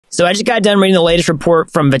So I just got done reading the latest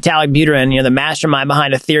report from Vitalik Buterin, the mastermind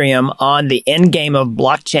behind Ethereum, on the end game of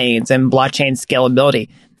blockchains and blockchain scalability.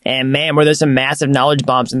 And man, were there some massive knowledge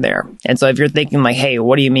bombs in there. And so if you're thinking like, hey,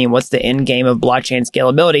 what do you mean? What's the end game of blockchain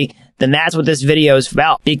scalability? Then that's what this video is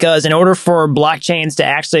about. Because in order for blockchains to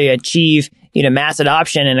actually achieve mass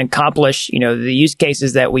adoption and accomplish, the use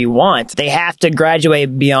cases that we want, they have to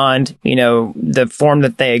graduate beyond, the form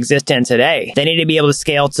that they exist in today. They need to be able to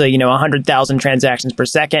scale to, 100,000 transactions per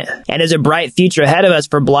second. And there's a bright future ahead of us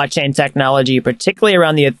for blockchain technology, particularly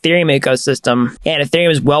around the Ethereum ecosystem. And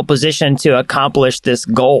Ethereum is well positioned to accomplish this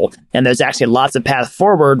goal. And there's actually lots of paths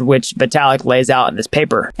forward, which Vitalik lays out in this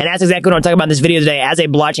paper. And that's exactly what I'm talking about in this video today as a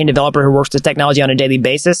blockchain developer who works with technology on a daily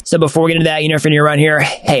basis. So before we get into that, if you're new around here,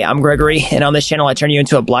 hey, I'm Gregory. And on this channel, I turn you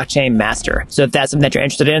into a blockchain master. So if that's something that you're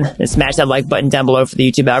interested in, then smash that like button down below for the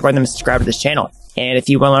YouTube algorithm and subscribe to this channel. And if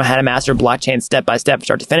you want to learn how to master blockchain step by step,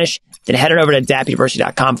 start to finish, then head on over to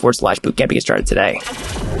dappuniversity.com/bootcamp to get started today.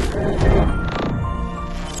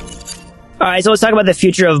 All right, so let's talk about the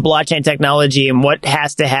future of blockchain technology and what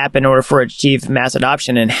has to happen in order for it to achieve mass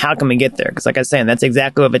adoption and how can we get there? Because like I was saying, that's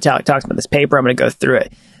exactly what Vitalik talks about in this paper. I'm going to go through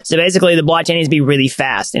it. So basically, the blockchain needs to be really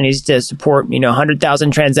fast. It needs to support, 100,000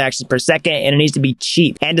 transactions per second, and it needs to be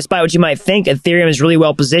cheap. And despite what you might think, Ethereum is really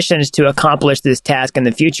well positioned to accomplish this task in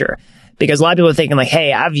the future. Because a lot of people are thinking like,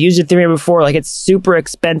 hey, I've used Ethereum before. Like, it's super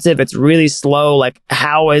expensive. It's really slow. Like,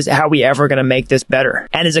 how are we ever going to make this better?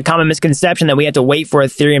 And there's a common misconception that we have to wait for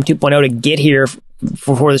Ethereum 2.0 to get here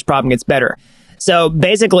before this problem gets better. So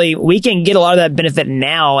basically, we can get a lot of that benefit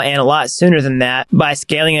now and a lot sooner than that by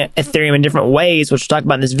scaling Ethereum in different ways, which we'll talk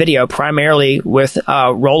about in this video, primarily with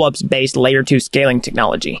rollups based layer 2 scaling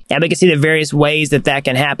technology. And we can see the various ways that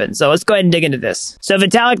can happen. So let's go ahead and dig into this. So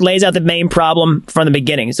Vitalik lays out the main problem from the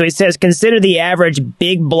beginning. So he says, consider the average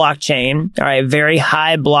big blockchain, all right, very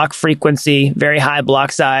high block frequency, very high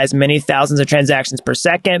block size, many thousands of transactions per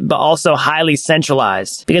second, but also highly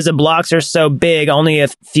centralized. Because the blocks are so big, only a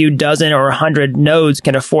few dozen or 100 nodes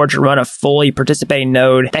can afford to run a fully participating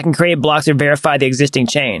node that can create blocks or verify the existing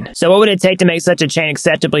chain. So what would it take to make such a chain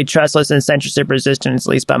acceptably trustless and censorship resistant, at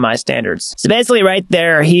least by my standards? So basically right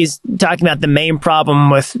there, he's talking about the main problem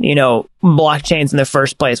with, blockchains in the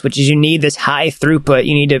first place, which is you need this high throughput.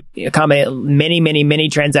 You need to accommodate many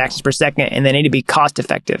transactions per second, and they need to be cost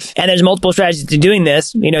effective. And there's multiple strategies to doing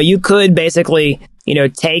this. You could basically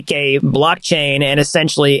take a blockchain and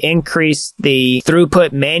essentially increase the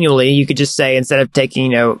throughput manually. You could just say, instead of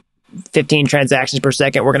taking, 15 transactions per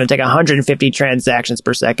second, we're going to take 150 transactions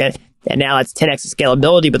per second. And now it's 10x the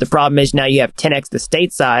scalability. But the problem is now you have 10x the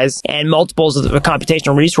state size and multiples of the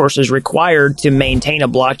computational resources required to maintain a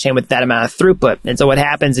blockchain with that amount of throughput. And so what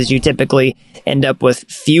happens is you typically end up with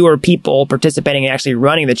fewer people participating and actually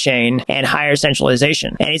running the chain and higher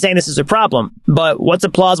centralization. And he's saying this is a problem. But what's a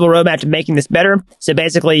plausible roadmap to making this better? So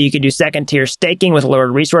basically, you could do second tier staking with lower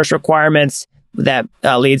resource requirements. That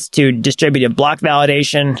leads to distributed block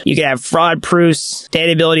validation. You could have fraud proofs,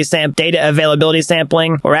 data availability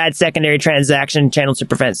sampling, or add secondary transaction channels to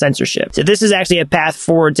prevent censorship. So this is actually a path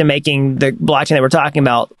forward to making the blockchain that we're talking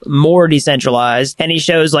about more decentralized. And he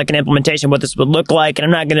shows like an implementation of what this would look like. And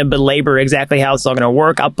I'm not going to belabor exactly how it's all going to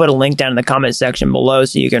work. I'll put a link down in the comment section below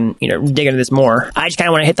so you can, dig into this more. I just kind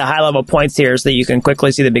of want to hit the high level points here so that you can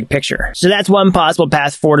quickly see the big picture. So that's one possible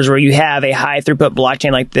path forward, is where you have a high throughput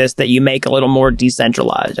blockchain like this that you make a little more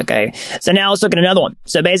decentralized. Okay. So now let's look at another one.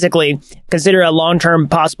 So basically, consider a long-term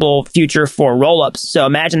possible future for rollups. So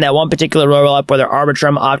imagine that one particular rollup, whether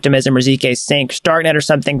Arbitrum, Optimism, or ZK Sync, StarkNet, or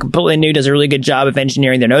something completely new, does a really good job of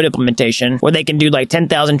engineering their node implementation, where they can do like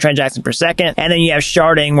 10,000 transactions per second. And then you have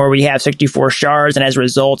sharding, where we have 64 shards. And as a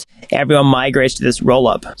result, everyone migrates to this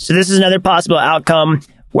rollup. So this is another possible outcome,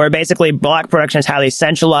 where basically block production is highly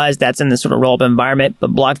centralized. That's in this sort of rollup environment,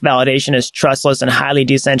 but block validation is trustless and highly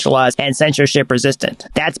decentralized and censorship resistant.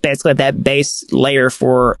 That's basically that base layer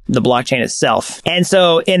for the blockchain itself. And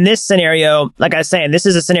so in this scenario, like I was saying, this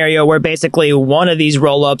is a scenario where basically one of these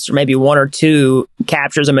rollups, or maybe one or two,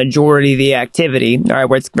 captures a majority of the activity, all right,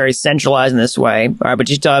 where it's very centralized in this way, all right, but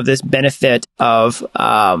you still have this benefit of,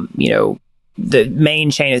 the main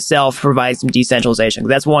chain itself provides some decentralization.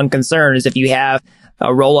 That's one concern, is if you have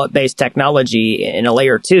a roll-up based technology in a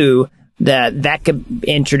layer 2, that could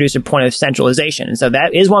introduce a point of centralization. And so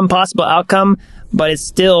that is one possible outcome, but it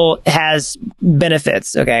still has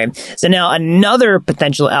benefits. Okay. So now another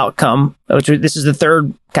potential outcome, which this is the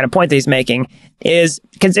third kind of point that he's making, is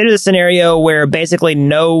consider the scenario where basically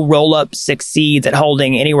no roll-up succeeds at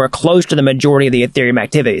holding anywhere close to the majority of the Ethereum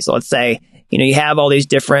activity. So let's say, you have all these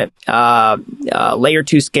different layer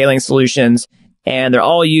 2 scaling solutions, and they're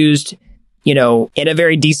all used in a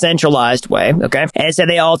very decentralized way. Okay. And so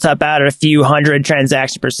they all top out at a few hundred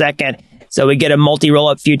transactions per second. So we get a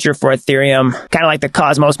multi-rollup future for Ethereum, kind of like the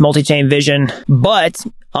Cosmos multi-chain vision, but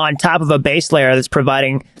on top of a base layer that's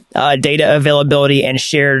providing data availability and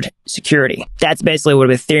shared security. That's basically what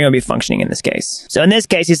Ethereum would be functioning in this case. So in this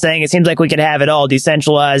case, he's saying it seems like we could have it all: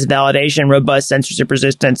 decentralized validation, robust censorship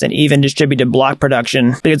resistance, and even distributed block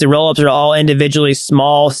production, because the rollups are all individually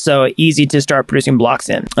small, so easy to start producing blocks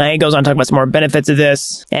in. And he goes on to talk about some more benefits of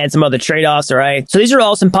this and some other trade-offs, all right? So these are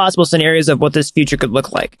all some possible scenarios of what this future could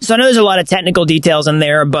look like. So I know there's a lot of technical details in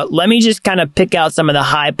there, but let me just kind of pick out some of the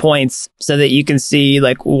high points so that you can see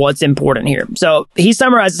like what's important here. So he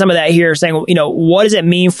summarizes some of that here, saying, what does it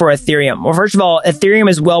mean for Ethereum? Well, first of all, Ethereum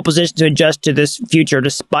is well positioned to adjust to this future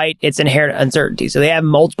despite its inherent uncertainty. So they have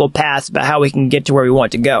multiple paths about how we can get to where we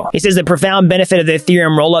want to go. He says the profound benefit of the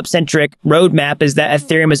Ethereum rollup-centric roadmap is that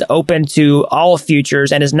Ethereum is open to all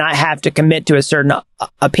futures and does not have to commit to a certain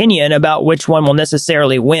opinion about which one will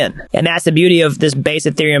necessarily win. And that's the beauty of this base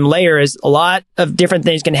Ethereum layer, is a lot of different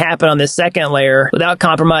things can happen on this second layer without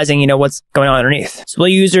compromising, what's going on underneath. So will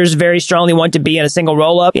users very strongly want to be in a single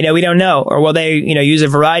rollup? We don't know. Or will they, use a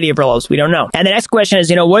variety of rollups? We don't know. And the next question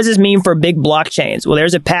is, what does this mean for big blockchains? Well,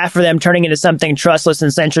 there's a path for them turning into something trustless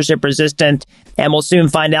and censorship resistant, and we'll soon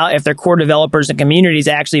find out if their core developers and communities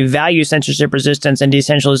actually value censorship resistance and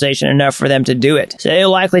decentralization enough for them to do it. So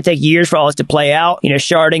it'll likely take years for all this to play out.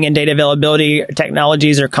 Sharding and data availability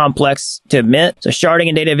technologies are complex to admit. So sharding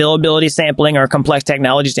and data availability sampling are complex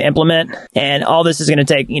technologies to implement. And all this is going to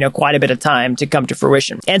take, quite a bit of time to come to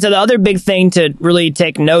fruition. And so the other big thing to really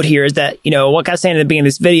take note here is that, what I was saying at the beginning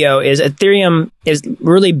of this video is Ethereum is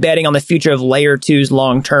really betting on the future of layer 2s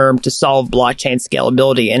long term to solve blockchain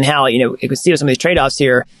scalability, and how, you can see with some of these trade-offs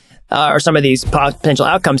here, or some of these potential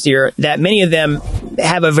outcomes here, that many of them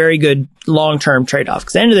have a very good long-term trade-off.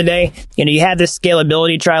 Because at the end of the day, you have this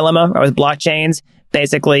scalability trilemma with blockchains.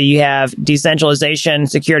 Basically, you have decentralization,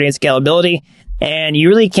 security, and scalability. And you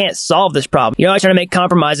really can't solve this problem. You're always trying to make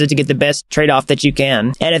compromises to get the best trade-off that you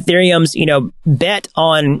can. And Ethereum's, bet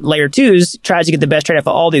on layer 2s tries to get the best trade-off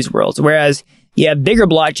of all these worlds. Whereas you have bigger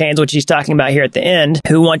blockchains, which he's talking about here at the end,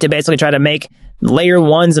 who want to basically try to make layer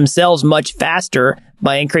 1s themselves much faster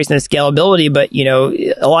by increasing the scalability. But,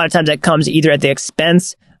 a lot of times that comes either at the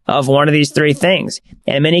expense of one of these three things.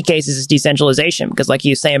 And in many cases, it's decentralization. Because like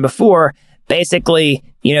you were saying before, basically,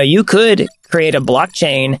 you could create a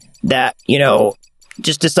blockchain that,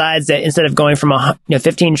 just decides that instead of going from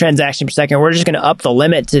 15 transactions per second, we're just going to up the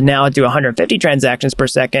limit to now do 150 transactions per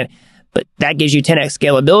second. But that gives you 10x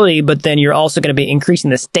scalability, but then you're also going to be increasing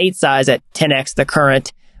the state size at 10x the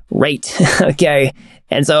current rate. Okay.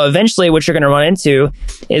 And so eventually what you're going to run into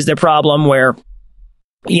is the problem where,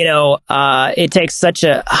 it takes such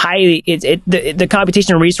a highly, the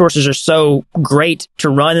computational resources are so great to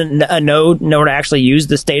run a node in order to actually use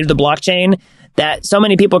the state of the blockchain, that so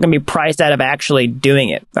many people can be priced out of actually doing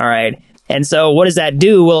it. All right. And so what does that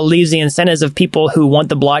do? Well, it leaves the incentives of people who want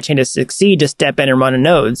the blockchain to succeed to step in and run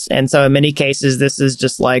nodes. And so in many cases, this is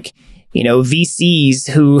just like, VCs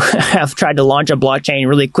who have tried to launch a blockchain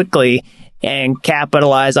really quickly and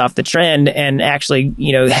capitalize off the trend and actually,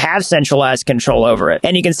 have centralized control over it.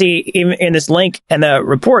 And you can see even in this link and the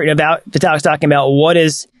report about Vitalik's talking about what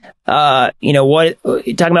is, what is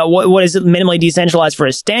minimally decentralized for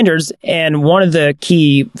his standards. And one of the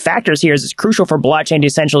key factors here is it's crucial for blockchain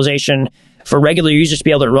decentralization for regular users to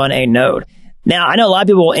be able to run a node. Now, I know a lot of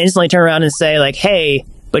people will instantly turn around and say like, hey,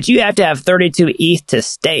 but you have to have 32 ETH to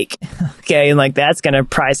stake. Okay. And like, that's going to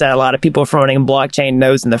price out a lot of people from running blockchain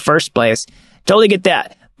nodes in the first place. Totally get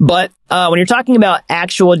that. But when you're talking about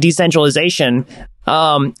actual decentralization,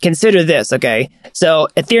 consider this. Okay. So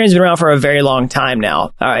Ethereum's been around for a very long time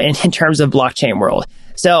now, in terms of blockchain world.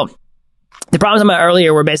 So the problems I mentioned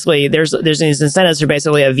earlier were basically there's these incentives for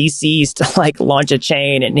basically a VCs to like launch a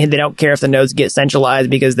chain, and they don't care if the nodes get centralized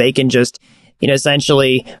because they can just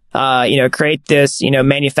essentially, create this,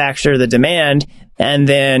 manufacture the demand. And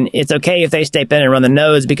then it's okay if they step in and run the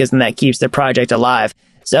nodes because then that keeps the project alive.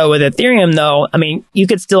 So with Ethereum, though, you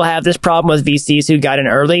could still have this problem with VCs who got in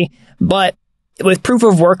early, but with proof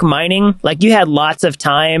of work mining, like you had lots of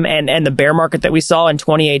time and the bear market that we saw in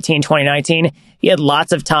 2018, 2019, you had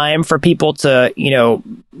lots of time for people to,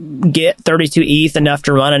 get 32 ETH enough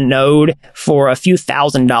to run a node for a few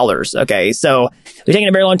 $1,000s. Okay. So it's taken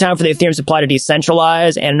a very long time for the Ethereum supply to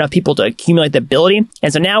decentralize and enough people to accumulate the ability.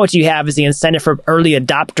 And so now what you have is the incentive for early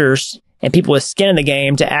adopters and people with skin in the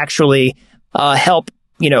game to actually, help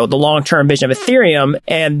the long-term vision of Ethereum.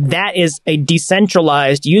 And that is a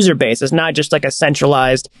decentralized user base. It's not just like a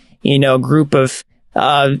centralized, group of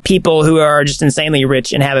people who are just insanely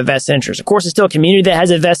rich and have a vested interest. Of course, it's still a community that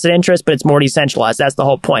has a vested interest, but it's more decentralized. That's the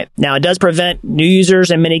whole point. Now, it does prevent new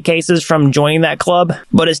users in many cases from joining that club,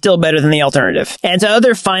 but it's still better than the alternative. And the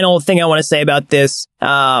other final thing I want to say about this, with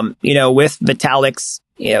Vitalik's,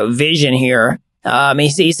 vision here,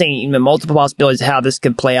 he's saying multiple possibilities of how this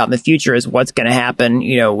could play out in the future is what's going to happen,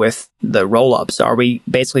 with the roll-ups. Are we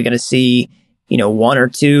basically going to see, one or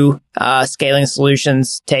two scaling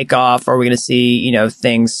solutions take off? Or are we going to see,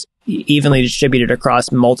 things evenly distributed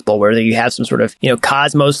across multiple, where you have some sort of,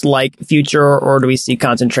 Cosmos-like future, or do we see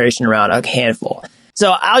concentration around a handful?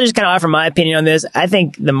 So I'll just kind of offer my opinion on this. I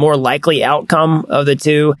think the more likely outcome of the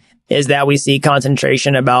two is that we see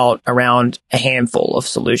concentration around a handful of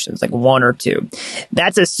solutions, like one or two.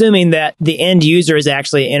 That's assuming that the end user is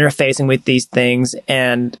actually interfacing with these things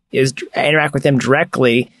and is interact with them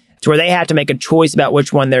directly to where they have to make a choice about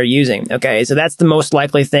which one they're using. Okay, so that's the most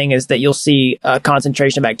likely thing, is that you'll see a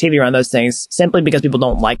concentration of activity around those things simply because people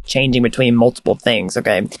don't like changing between multiple things.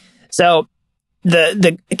 Okay, so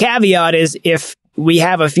the caveat is if we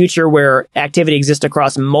have a future where activity exists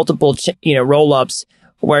across multiple roll-ups,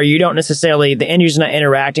 where you don't necessarily, the end user not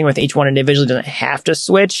interacting with each one individually, doesn't have to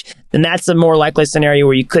switch, then that's a more likely scenario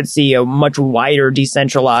where you could see a much wider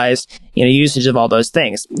decentralized, usage of all those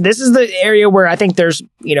things. This is the area where I think there's,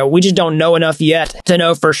 we just don't know enough yet to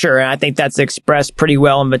know for sure. And I think that's expressed pretty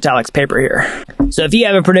well in Vitalik's paper here. So if you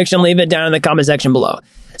have a prediction, leave it down in the comment section below.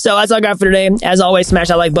 So that's all I got for today. As always, smash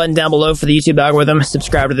that like button down below for the YouTube algorithm.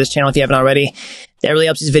 Subscribe to this channel if you haven't already. That really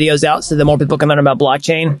helps these videos out so that more people can learn about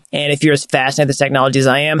blockchain. And if you're as fascinated with this technology as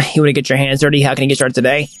I am, you want to get your hands dirty, how can you get started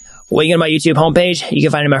today? Well, you go to my YouTube homepage. You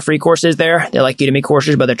can find my free courses there. They're like Udemy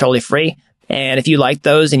courses, but they're totally free. And if you like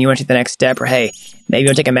those and you want to take the next step, or hey, maybe you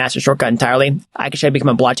want to take a master shortcut entirely, I can show you how to become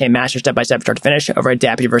a blockchain master step-by-step start to finish over at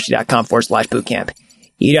dappuniversity.com/bootcamp.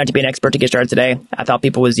 You don't have to be an expert to get started today. I've helped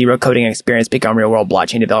people with zero coding experience become real-world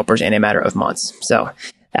blockchain developers in a matter of months. So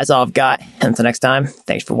that's all I've got. Until next time,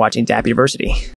 thanks for watching Dapp University.